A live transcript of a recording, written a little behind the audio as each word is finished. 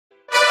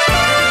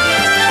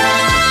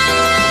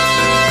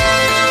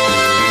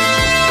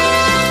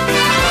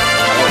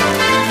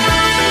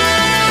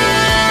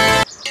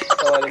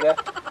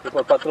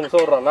ஒரு 10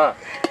 நிமிஷம் விடுறானா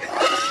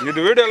இந்த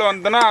வீடியோவில்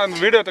வந்தேன்னா அந்த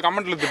வீடியோத்தை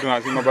கமெண்ட்டில் திட்டுவேன்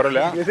அசிங்கமாக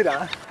பரவாயில்ல எதுடா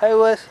ஹாய்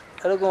வாஸ்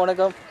எல்லாருக்கும்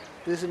வணக்கம்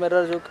திஸ் இஸ் மெட்ரா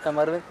ஜோக்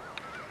மருவன்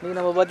நீங்கள்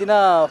நம்ம பார்த்தீங்கன்னா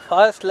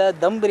ஃபாஸ்ட்டில்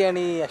தம்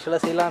பிரியாணி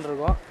ஆக்சுவலாக செய்யலான்னு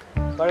இருக்கோம்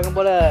வழக்கம்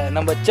போல்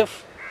நம்ம chef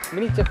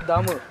mini chef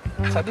Damu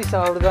Satish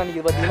அவர் தான்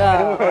இன்றைக்கி பார்த்தீங்கன்னா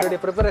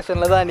அவருடைய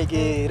ப்ரிப்பரேஷனில் தான்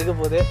இன்றைக்கி இருக்க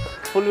போகுது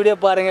ஃபுல் வீடியோ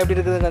பாருங்கள் எப்படி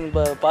இருக்குதுன்னு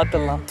இப்போ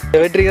பார்த்துடலாம்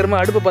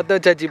வெற்றிகரமாக அடுப்பு பற்ற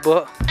வச்சாச்சு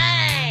இப்போது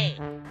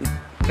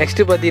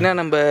நெக்ஸ்ட்டு பார்த்தீங்கன்னா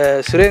நம்ம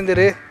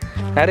சுரேந்தர்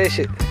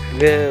நரேஷ்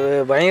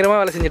பயங்கரமாக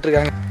வேலை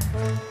செஞ்சிட்ருக்காங்க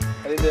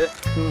அது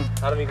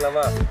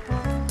ஆரம்பிக்கலாமா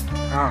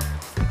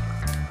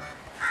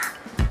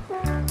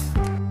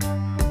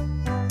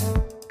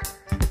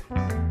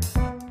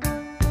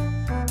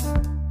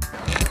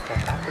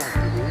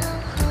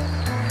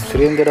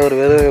சுரேந்தர் அவர்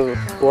வெறு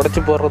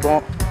உடச்சி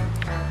போடுறதும்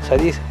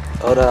சதீஷ்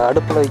அவரை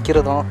அடுப்பில்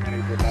வைக்கிறதும்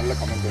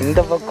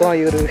இந்த பக்கம்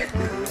இவர்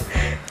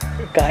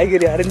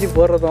காய்கறி அரிஞ்சு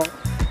போடுறதும்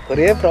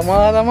ஒரே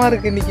பிரமாதமாக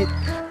இருக்குது இன்றைக்கி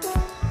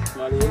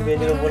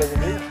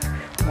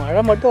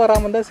மழை மட்டும்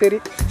வராமல் இருந்தால் சரி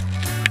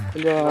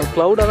கொஞ்சம்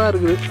க்ளவுடாக தான்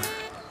இருக்குது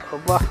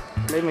ரொம்ப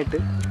கிளைமேட்டு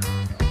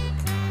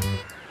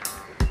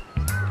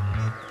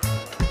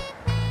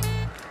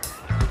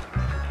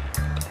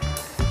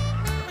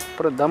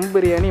அப்புறம் தம்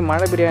பிரியாணி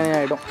மழை பிரியாணி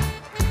ஆகிடும்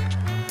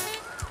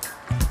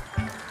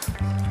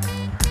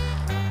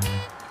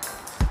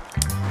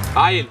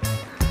ஆயில்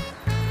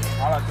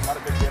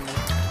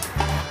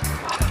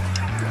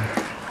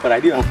ஒரு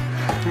அடி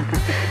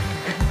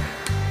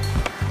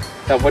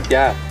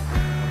போட்டியா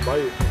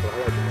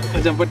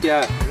போட்டியா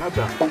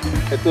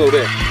எடுத்து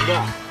விடு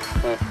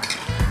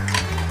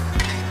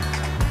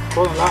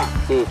போதுங்களா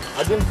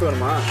அஜின்ஸ்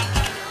வேணுமா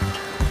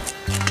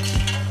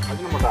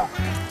அஜின் மாட்டா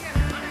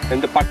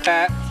 2 பட்டை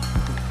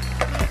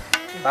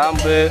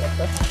கிராம்பு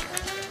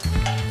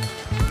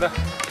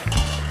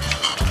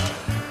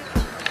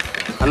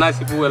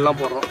அன்னாசி பூ எல்லாம்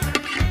போடுறோம்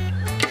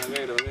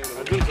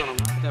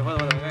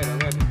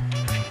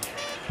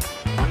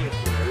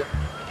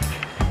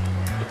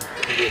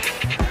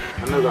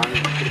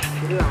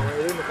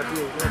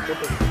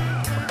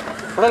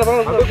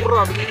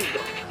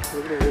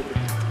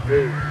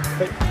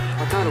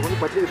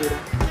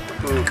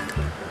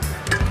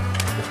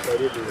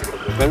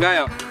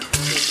வெங்காயம்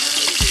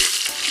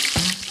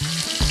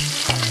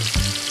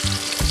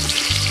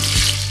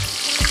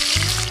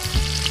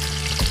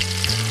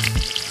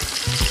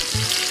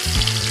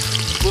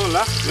போதும்ல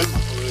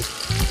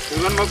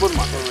வேணுமா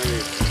போதுமா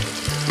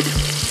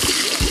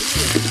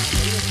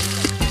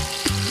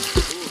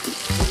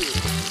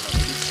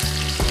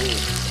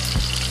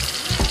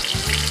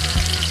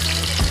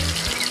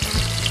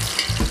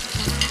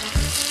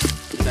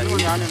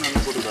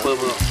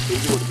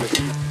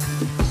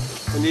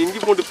கொஞ்சம் இஞ்சி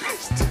போட்டு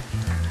பேஸ்ட்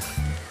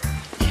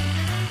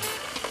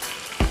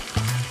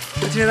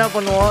பிரச்சனை தான்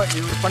பண்ணுவோம்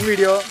இது ஃபன்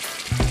வீடியோ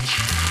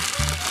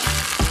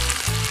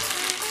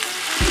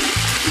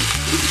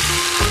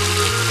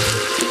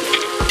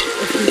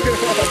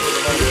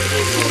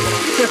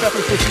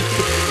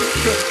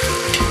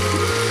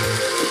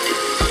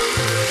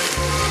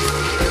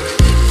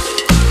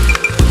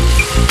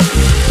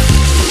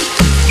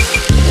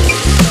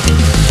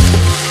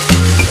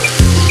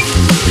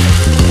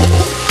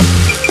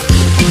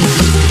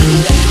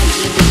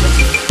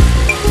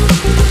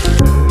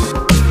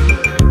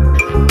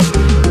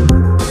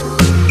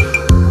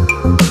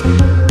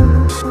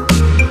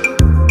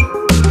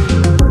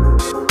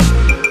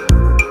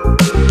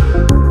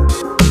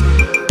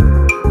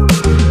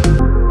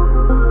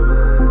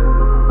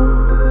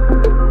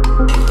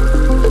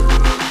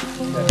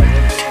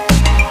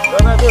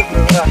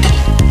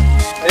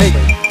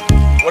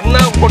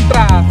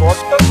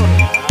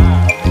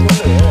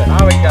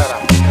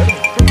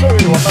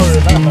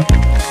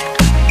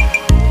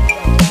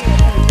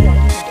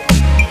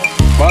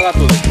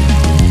மிளகாத்தூள்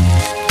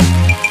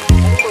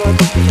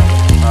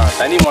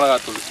தனி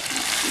மிளகாத்தூள்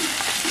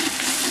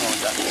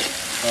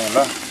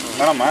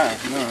வேணாமா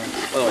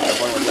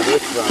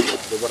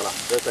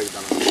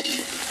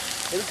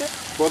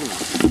போதுமா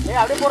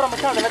அப்படியே போடுறோம்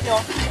மச்சான் அது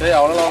எல்லாத்தையும்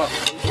அவ்வளோதான்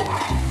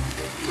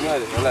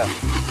அது நல்லா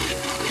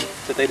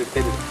தயிர்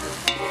தயிர்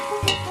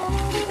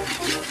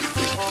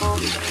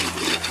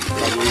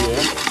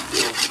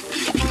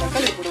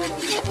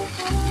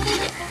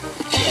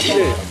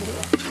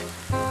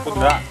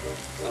போதுடா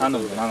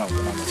நான்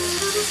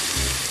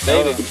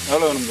தயிர்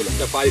எவ்வளோ வேணும்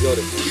போல பாதி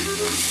கவர்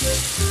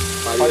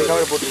பாதி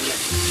கவர் போட்டுருங்க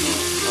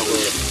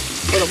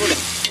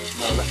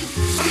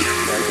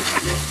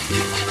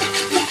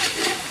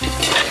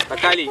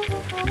தக்காளி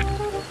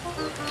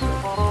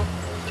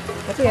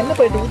என்ன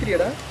போயிட்டு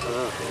ஊத்துறியடா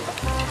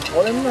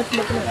அவ்வளோ என்ன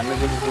என்ன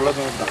சொல்லி ஃபுல்லாக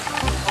தான்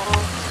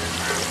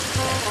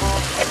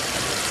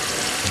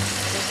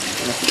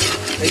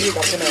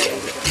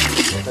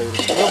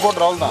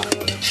போட்டு அவ்வளோ தான்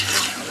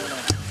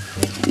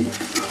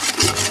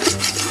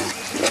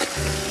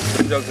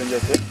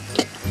செஞ்சாச்சு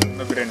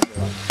இன்னும் பிரியாணி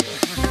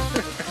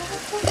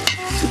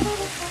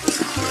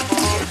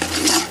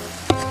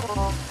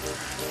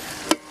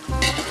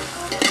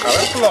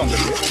கலர்ஃபுல்லாக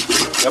வந்துருக்கு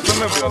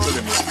எப்பவுமே இப்படி வந்தது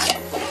இல்லை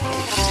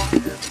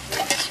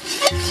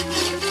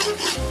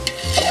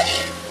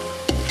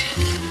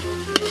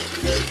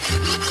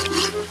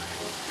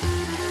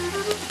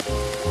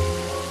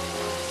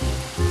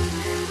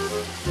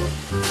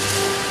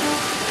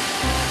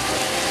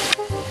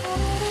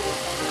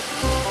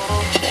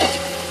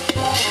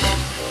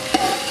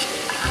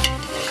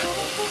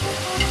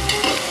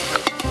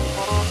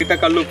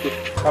லைட்டாக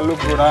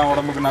கல்லுப்பு கூட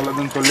உடம்புக்கு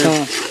நல்லதுன்னு சொல்லி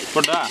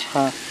போட்டா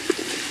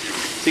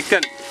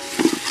சிக்கன்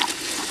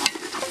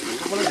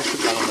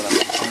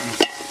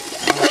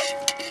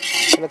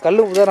இந்த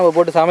கல்லுப்பு தான் நம்ம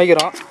போட்டு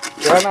சமைக்கிறோம்.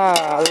 ஏன்னா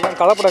அதுதான்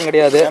கலப்படம்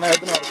கிடையாது.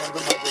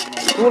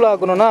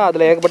 தூளாக்கணுன்னா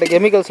அதில் ஏகப்பட்ட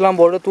கெமிக்கல்ஸ்லாம்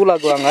போட்டு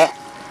தூளாக்குவாங்க.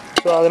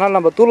 ஸோ அதனால்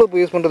நம்ம தூளுப்பு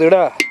யூஸ் பண்ணுறதை விட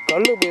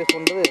கல்லுப்பு யூஸ்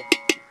பண்ணுறது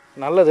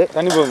நல்லது.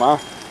 தண்ணி போதுமா?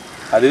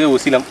 அதுவே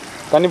உசிலம்.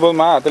 தண்ணி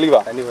போதுமா?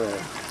 தெளிவா தண்ணி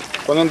போதும்.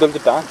 கொஞ்சம்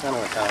தெளிச்சுட்டா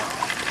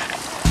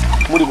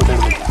மூடி போட்டு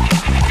எடுத்துக்கலாம்.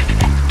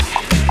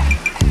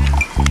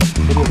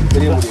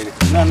 பெரிய முடியாது.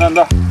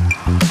 என்னண்டா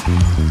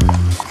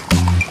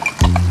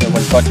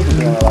கொஞ்சம் பச்சை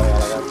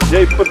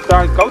கொடுத்துருவாங்க. இப்போ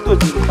கவுத்து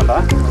வச்சுருக்கா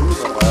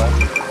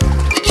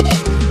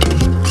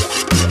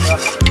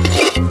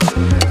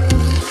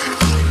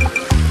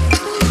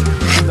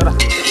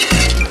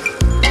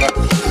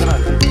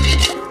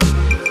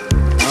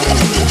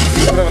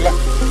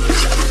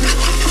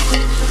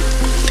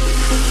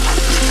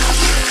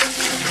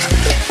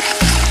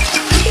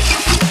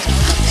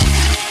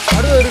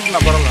அடுத்து இருக்குண்ணா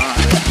பரவாயில்ல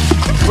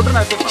விட்டு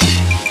நான் எடுத்துக்கலாம்.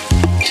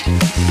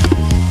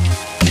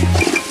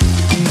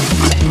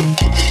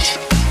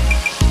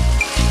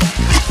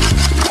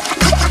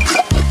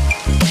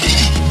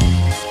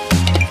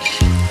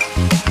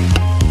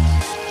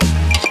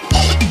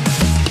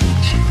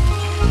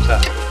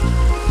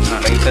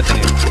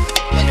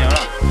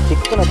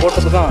 சிக்கனை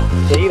போட்டது தான்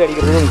வெயில்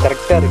அடிக்கிறதும்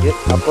கரெக்டாக இருக்குது.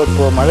 அப்போ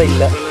இப்போ மழை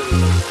இல்லை.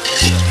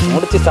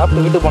 முடிச்சு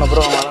சாப்பிட்டு வீட்டு போன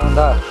அப்புறம் மழை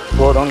வந்தால்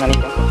போதும்னு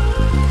நினைக்கிறேன்.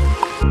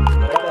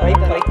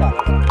 ரைத்தா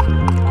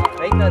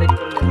ரெடி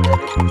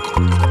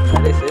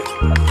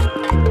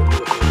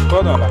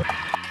போதும்.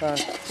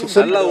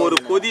 நல்லா ஒரு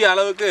கொதி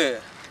அளவுக்கு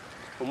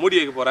மூடி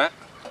வைக்க போகிறேன்.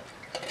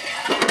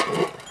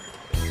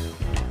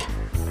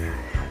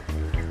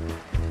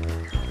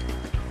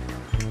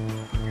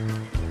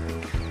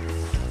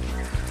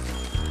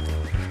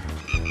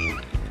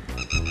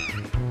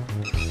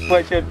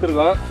 வச்சு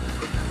எடுத்துருக்கோம்.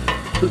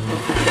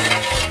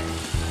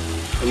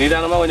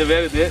 நிதானமாக கொஞ்சம்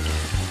வேகுது.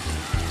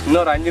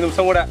 இன்னொரு 5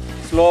 நிமிஷம் கூட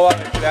ஸ்லோவாக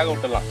வேக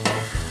விட்டுடலாம்.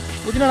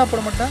 புதினா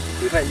போட மாட்டேன்.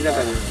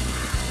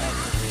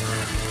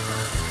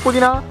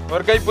 புதினா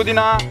ஒரு கை,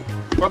 புதினா,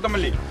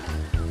 கொத்தமல்லி.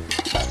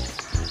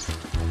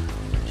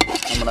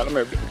 நம்ம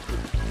நிலைமை எப்படி?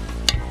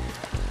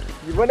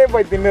 இவனே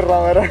போய்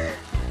தின்னுடுறான் வேற.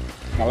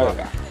 நல்லா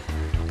இருக்கா?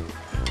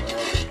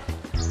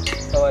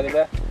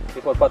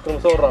 இப்போ ஒரு 10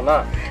 நிமிஷம் விட்றோம்னா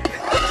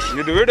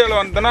இது வீடியோவில்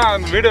வந்தேன்னா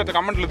அந்த வீடியோ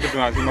கமெண்ட்ல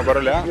திட்டுவேன். சும்மா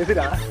பரவாயில்ல.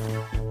 எதுடா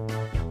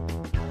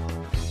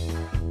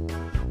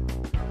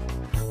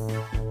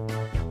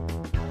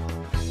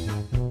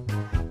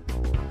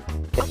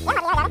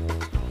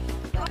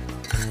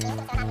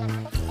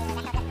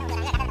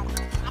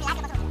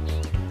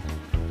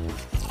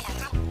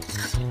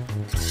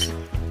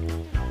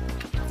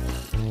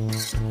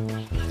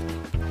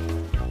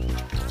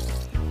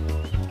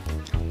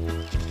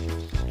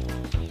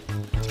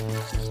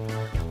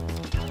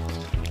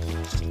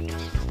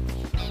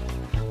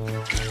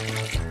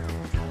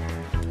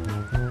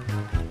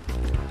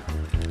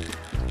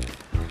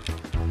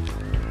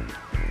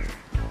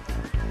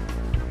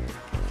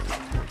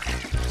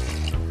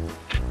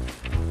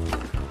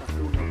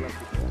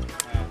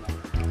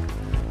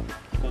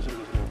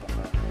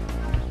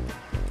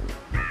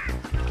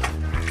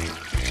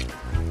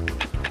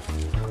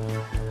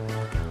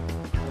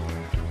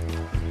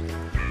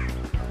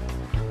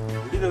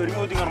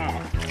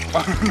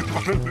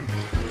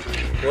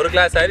ஒரு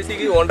கிளாஸ்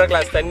அரிசிக்கு 1.5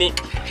 கிளாஸ் தண்ணி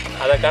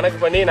அதை கணக்கு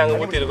பண்ணி நாங்கள்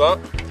ஊற்றிருக்கோம்.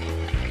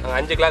 நாங்கள்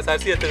 5 கிளாஸ்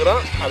அரிசி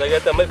எடுத்துக்கிறோம்.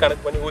 அதுக்கேற்ற மாதிரி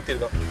கணக்கு பண்ணி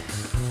ஊற்றிருக்கோம்.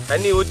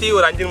 தண்ணி ஊற்றி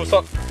ஒரு 5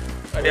 நிமிஷம்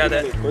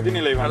அப்படியாத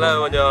கொதிநிலை நல்லா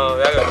கொஞ்சம்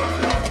வேக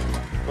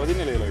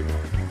கொதிநிலையில்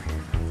வைக்கணும்.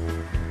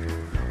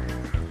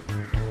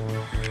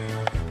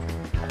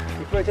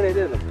 இப்போ வச்சு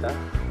இதே இல்லைப்பா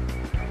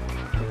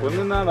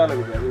கொஞ்சம் தான் வேலை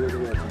இருக்குது.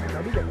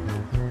 அது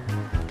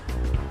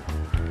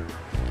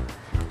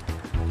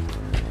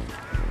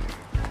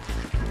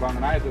இப்போ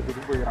அந்த நாயத்தை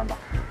தூக்கி போய்க்கிறான்டா.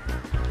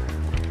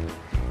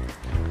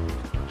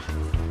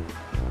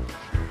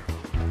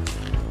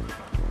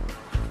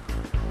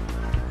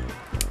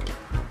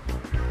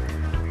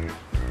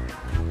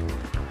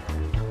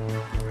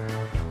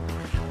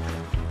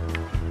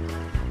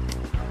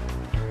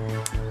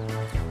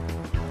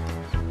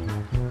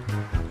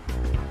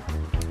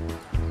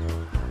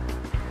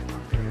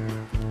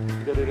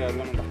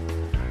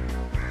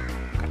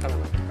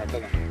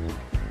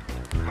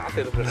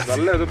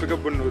 நல்லா எதோ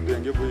பிக்கப் பண்ணுவது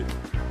எங்கேயோ போய்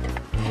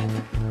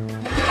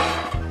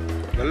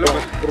நல்லா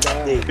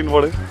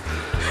போடு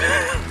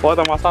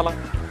போத மசாலா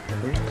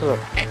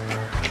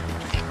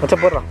மச்சா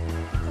போடுறான்.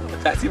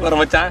 சாசி போகிற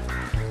மச்சான்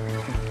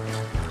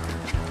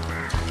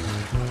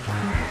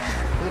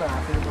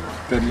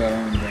தெரியல.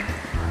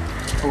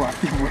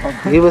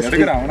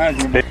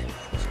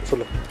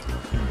 சொல்லு.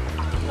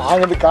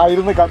 வாங்கிட்டு காய்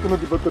இருந்து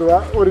 110 ரூபா.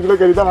 1 கிலோ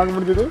கறி தான் வாங்க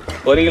முடிஞ்சது.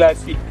 1 கிலோ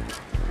அரிசி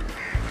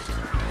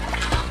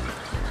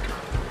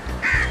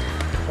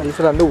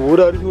அரிசியில் வந்து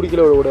ஒரு அரிசி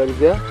குடிக்கல. ஒரு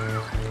அரிசியா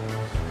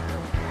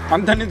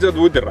அந்த தண்ணி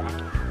சேர்த்து ஊற்றிடுறான்.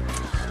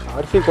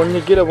 அரிசி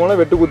கொஞ்சம் கீழே போனால்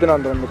வெட்டு குத்துனா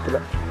அந்த இடத்துல.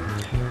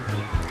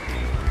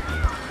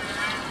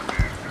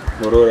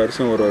 ஒரு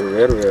அரிசியும் ஒரு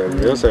வேறு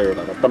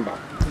விவசாயியோட ரத்தம்டா.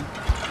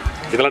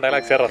 இதெல்லாம்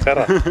டைலாக்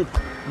சேர்றா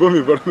பூமி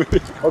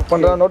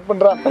படம் நோட்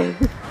பண்ணுறா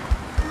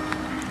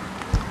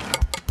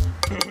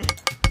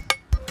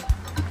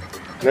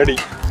ரெடி.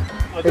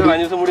 ஒரு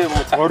 5 நிமிஷம் முடியும்.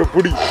 ஒரு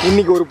புடி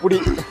இன்னைக்கு ஒரு புடி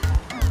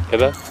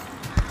எதா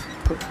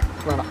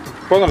வேணாம்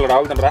போதும்லடா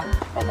அவ்வளோ தண்டா.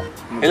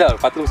 இல்லை ஒரு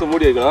 10 நிமிஷம்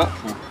மூடி வைக்கணும்.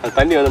 அது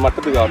தண்ணி வந்து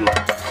மட்டத்துக்கு வரணும்.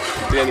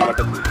 பிரியாணி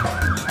மட்டத்துக்கு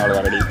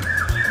அவ்வளோதான் ரெடி.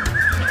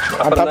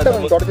 அந்த தட்டை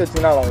கொஞ்சம் தொடச்சி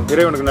வச்சிங்கன்னா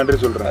இறைவனுக்கு நன்றி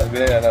சொல்கிறேன்.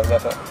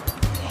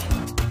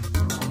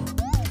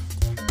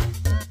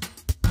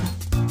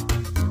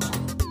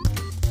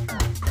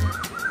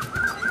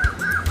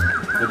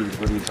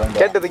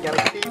 கேட்டதுக்கு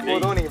எனக்கு டீ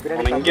போதும். நீங்கள்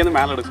பிரியாணி இங்கேருந்து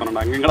மேலே எடுக்க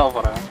சொன்னா அங்கெங்கடா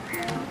போகிறேன்.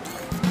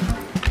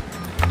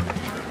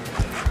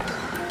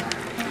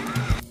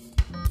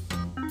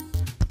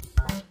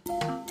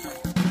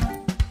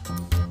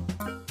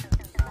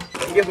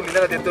 இங்கே சொல்லி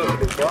தான் எடுத்து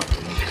வந்துருக்கோம்.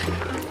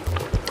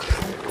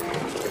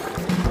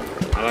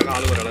 அழகாக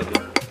ஆளு ஒரு அளவு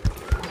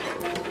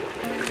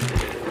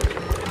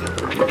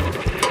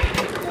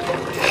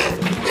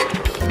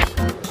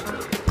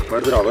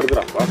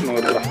வருதுடா வாசனை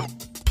வருதுடா.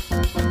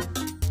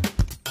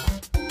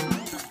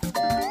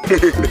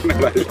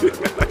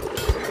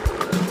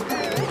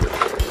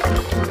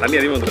 தண்ணி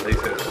அதிகமாக வந்துடும்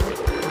சைஸ்.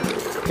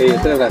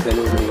 எத்தனை கிளாஸ்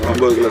தண்ணி ஊற்றுறீங்க?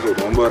 9 கிளாஸ்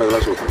ஊற்றும். 9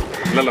 கிளாஸ் ஊற்றும்.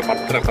 இல்லை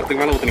 10க்கு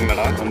மேலே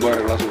ஊற்றுனீங்களாடா?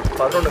 9 கிளாஸ் ஊற்றும்.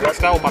 11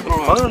 கிளாஸ்க்காக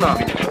 11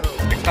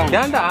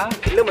 ஏன்டா?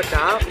 இல்லை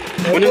மச்சான்,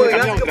 கொஞ்சம் 9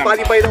 கிளாஸுக்கு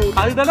பாதி பாதி தான்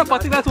ஊற்றும். அதுதானே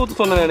 10 கிளாஸ் ஊற்ற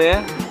சொன்னேன்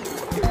நான்.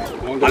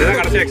 அதுதான்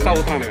கடைசி எக்ஸ்ட்ரா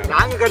ஊற்றுறானுங்க.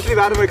 நாங்கள் கடைசி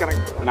வேறு மாதிரி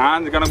கணக்கு. நான்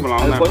அந்த கணக்கு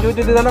பண்ணலாம். கொஞ்சம்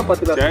ஊற்றிட்டு தானே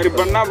 10 கிளாஸ். சரி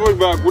பண்ணா போய்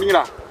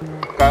குடிங்கடா.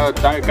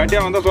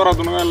 கட்டியா வந்தால் சோறா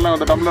துணுங்க எல்லாம்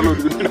அந்த டம்ளரில்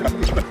ஊற்றிக்கிட்டு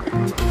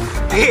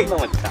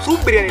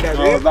சூப் பிரியாணிடா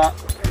அது. அவ்வளோதான்.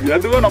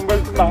 எதுவும் நம்ம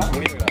தான்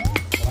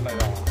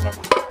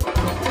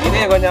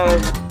இதே கொஞ்சம்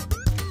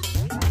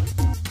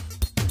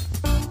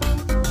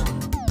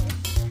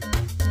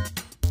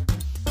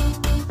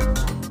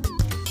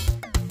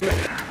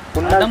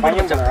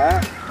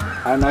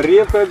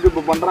நிறைய பேருக்கு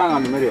இப்போ பண்ணுறாங்க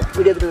அந்த மாதிரி.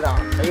 வீடியோ எடுத்துக்கிறான்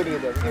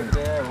கையடிக்கிறது.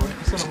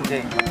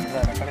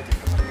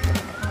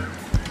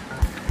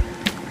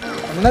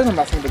 அந்த மாதிரி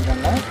நம்ம அசைன்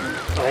பண்ணிட்டாங்க.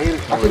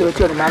 அசைன்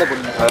வச்சு அது மேலே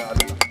போடுங்க.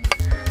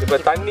 இப்போ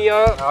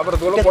தண்ணியும்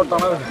அப்புறம்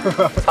போட்டோம்னா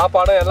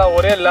சாப்பாடும் எல்லாம்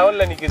ஒரே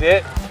லெவலில் நிற்குது.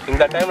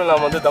 இந்த டைமில்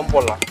நம்ம வந்து தம்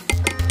போடலாம்.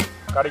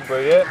 கடைக்கு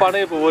போய்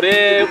சாப்பாடு இப்போ ஒரே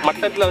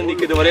மட்டத்தில் வந்து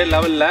நிற்குது, ஒரே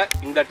லெவலில்.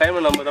 இந்த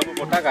டைமில் நம்ம தம்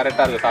போட்டால்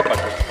கரெக்டாக இருக்கும்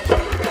சாப்பாடு.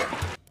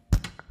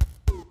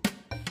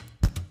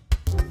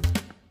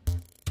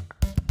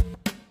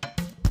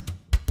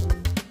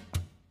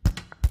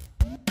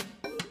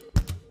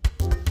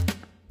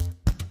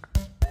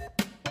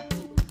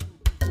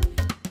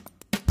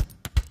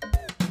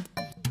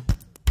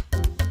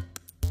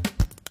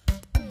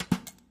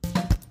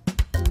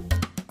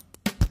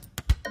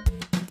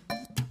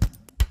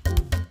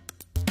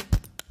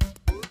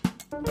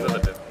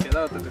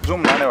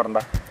 ஜூம் நானே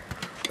வரேன்டா.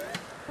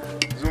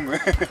 ஜூம்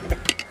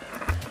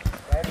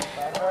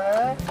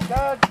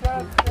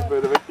இப்போ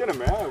இதை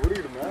வைக்கணுமே,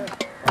 உருகிடுமே.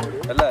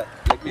 இல்லை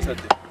லெக் பீஸ்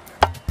வச்சு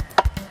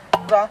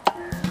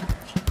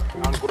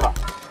நான் குடுறா.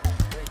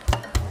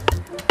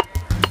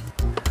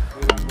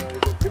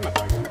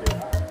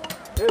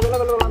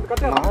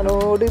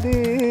 மானோடுது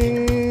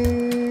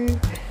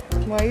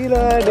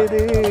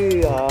மயிலாடுது.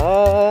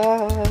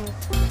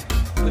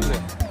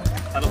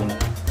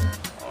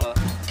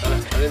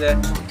 அதுதே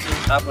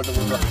சாப்பிட்டு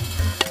போடுறோம்.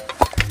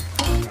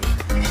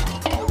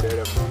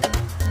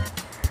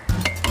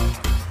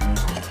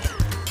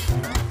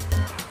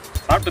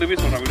 சாப்பிட்டு ரிவ்யூ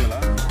சொல்கிறேன்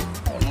வீடியோவில்.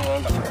 ஒன்றும்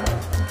வேண்டாம்.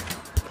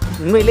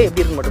 உண்மையிலே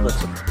எப்படி இருக்கு மட்டும்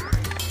பார்த்து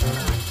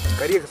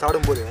கறியை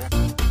சாப்பிடும்போது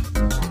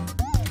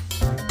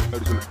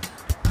அப்படி சொல்லு.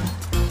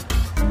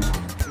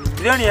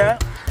 பிரியாணியை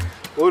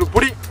ஒரு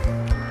புடி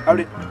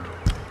அப்படி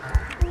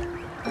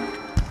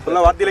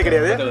சொல்ல வார்த்தையிலே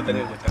கிடையாது.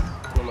 தண்ணி வச்சுட்டேன்.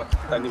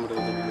 தண்ணி மட்டும்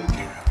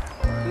ஊற்றி.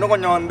 இன்னும்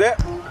கொஞ்சம் வந்து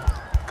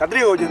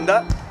கத்திரிக்காய் வச்சுருந்தா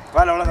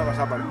வேலை எவ்வளோ நம்ம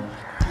சாப்பாடு.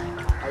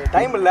 அது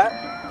டைம் இல்லை.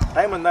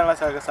 டைம் இருந்தால்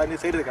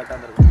செய்கிறது கரெக்டாக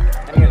இருந்திருக்கும்.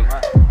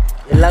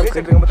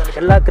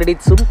 எல்லா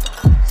கிரெடிட்ஸும்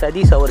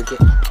சதீஷ் அவருக்கு.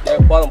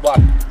 போதும் பா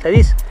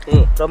சதீஷ்,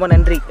 ரொம்ப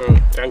நன்றி.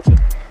 தேங்க்ஸ்.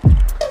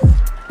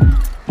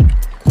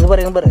 இங்கே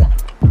பாருங்க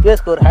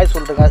யூஎஸ்க்கு ஒரு ஹாய்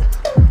சொல்கிறேங்க.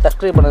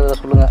 சப்ஸ்கிரைப் பண்ணுறத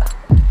சொல்லுங்கள்.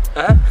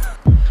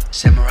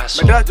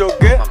 மெட்ராஸ்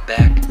ஜோக்கு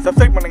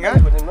சப்ஸ்கிரைப் பண்ணுங்க.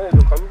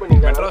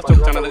 மெட்ராஸ்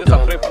ஜோக் சேனலுக்கு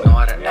சப்ஸ்கிரைப் பண்ணுங்க.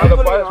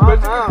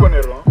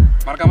 பண்ணிடுறோம்.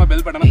 மறக்காம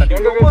பெல் பட்டனை தட்டி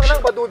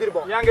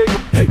ஊற்றிருப்போம்.